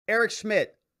Eric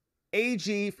Schmitt,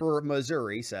 AG for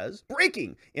Missouri, says,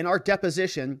 breaking in our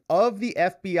deposition of the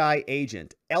FBI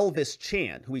agent, Elvis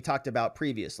Chan, who we talked about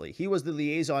previously. He was the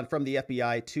liaison from the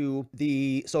FBI to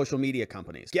the social media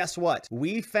companies. Guess what?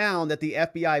 We found that the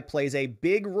FBI plays a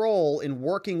big role in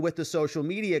working with the social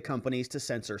media companies to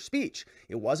censor speech.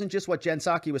 It wasn't just what Jen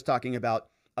Psaki was talking about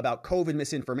COVID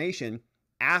misinformation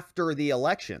after the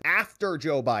election, after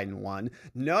Joe Biden won.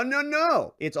 No, no,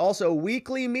 no. It's also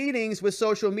weekly meetings with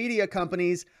social media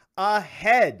companies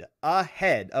ahead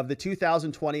of the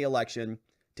 2020 election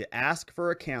to ask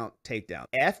for account takedown.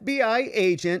 FBI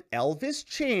agent Elvis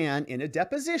Chan, in a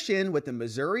deposition with the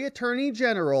Missouri Attorney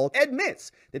General,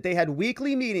 admits that they had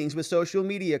weekly meetings with social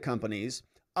media companies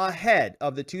ahead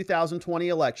of the 2020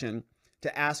 election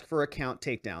to ask for account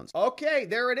takedowns. Okay,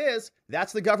 there it is.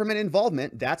 That's the government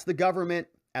involvement. That's the government,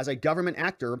 as a government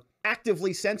actor,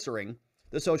 actively censoring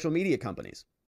the social media companies.